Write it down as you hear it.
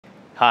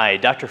Hi,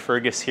 Dr.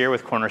 Fergus here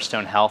with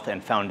Cornerstone Health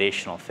and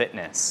Foundational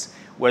Fitness.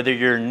 Whether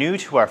you're new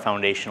to our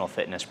Foundational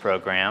Fitness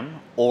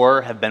program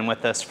or have been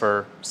with us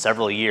for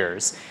several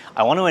years,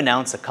 I want to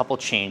announce a couple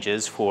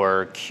changes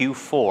for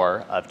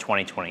Q4 of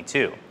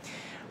 2022.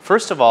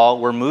 First of all,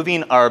 we're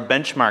moving our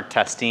benchmark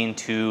testing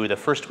to the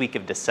first week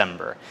of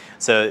December.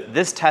 So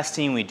this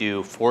testing we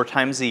do 4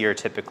 times a year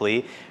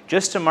typically,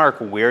 just to mark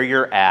where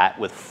you're at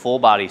with full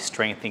body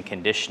strength and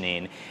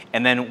conditioning,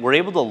 and then we're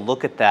able to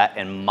look at that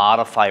and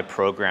modify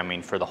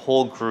programming for the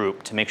whole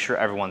group to make sure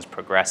everyone's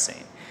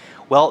progressing.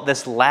 Well,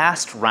 this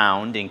last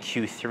round in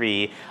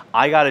Q3,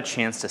 I got a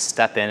chance to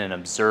step in and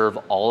observe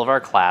all of our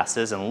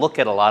classes and look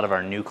at a lot of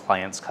our new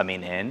clients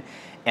coming in.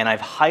 And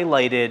I've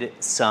highlighted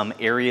some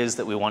areas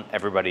that we want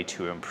everybody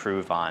to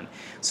improve on.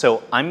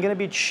 So I'm going to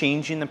be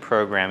changing the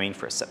programming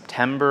for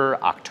September,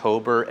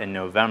 October, and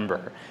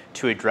November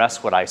to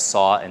address what I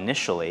saw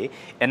initially,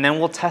 and then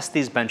we'll test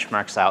these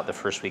benchmarks out the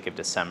first week of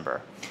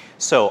December.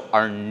 So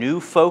our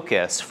new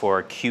focus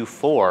for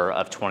Q4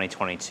 of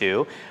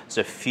 2022 is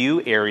a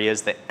few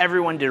areas that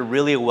everyone did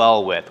really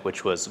well with,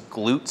 which was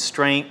glute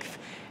strength.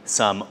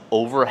 Some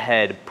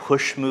overhead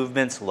push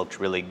movements looked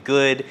really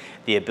good.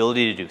 The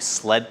ability to do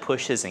sled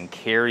pushes and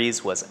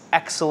carries was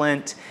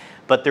excellent,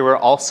 but there were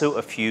also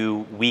a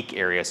few weak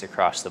areas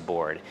across the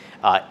board.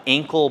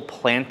 Ankle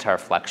plantar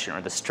flexion,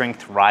 or the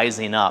strength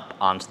rising up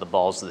onto the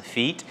balls of the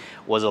feet,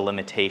 was a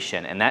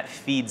limitation, and that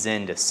feeds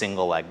into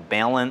single leg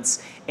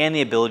balance and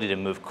the ability to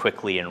move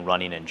quickly in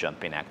running and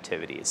jumping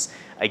activities.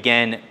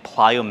 Again,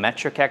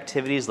 plyometric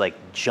activities like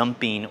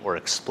jumping or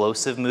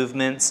explosive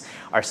movements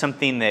are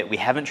something that we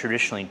haven't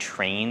traditionally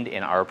trained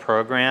in our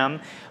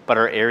program, but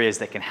are areas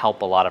that can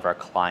help a lot of our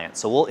clients.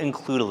 So we'll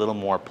include a little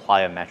more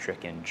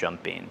plyometric in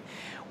jumping.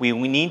 We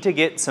need to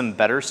get some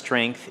better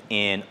strength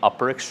in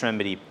upper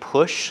extremity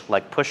push,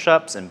 like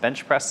push-ups and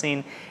bench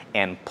pressing,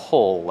 and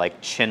pull,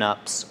 like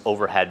chin-ups,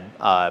 overhead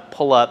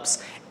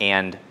pull-ups,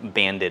 and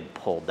banded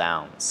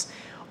pull-downs.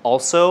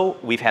 Also,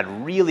 we've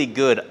had really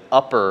good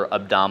upper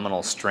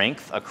abdominal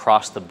strength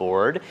across the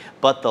board,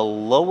 but the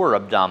lower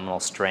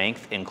abdominal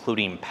strength,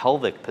 including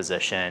pelvic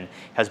position,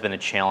 has been a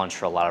challenge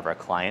for a lot of our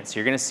clients. So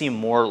you're going to see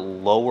more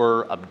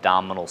lower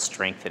abdominal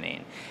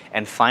strengthening.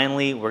 And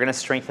finally, we're going to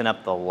strengthen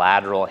up the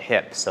lateral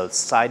hip, so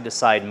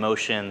side-to-side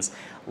motions,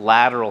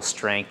 lateral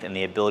strength, and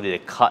the ability to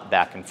cut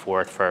back and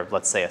forth for,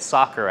 let's say, a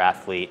soccer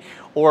athlete,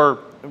 or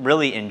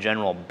really in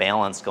general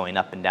balance going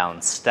up and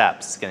down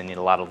steps. It's going to need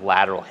a lot of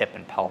lateral hip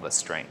and pelvis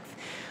strength.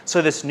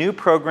 So this new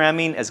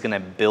programming is going to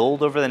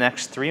build over the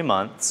next 3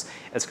 months.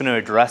 It's going to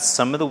address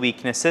some of the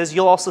weaknesses.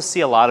 You'll also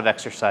see a lot of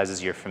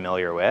exercises you're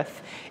familiar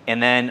with.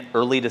 And then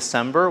early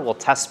December, we'll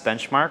test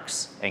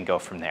benchmarks and go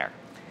from there.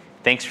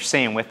 Thanks for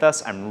staying with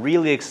us. I'm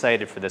really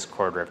excited for this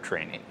quarter of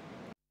training.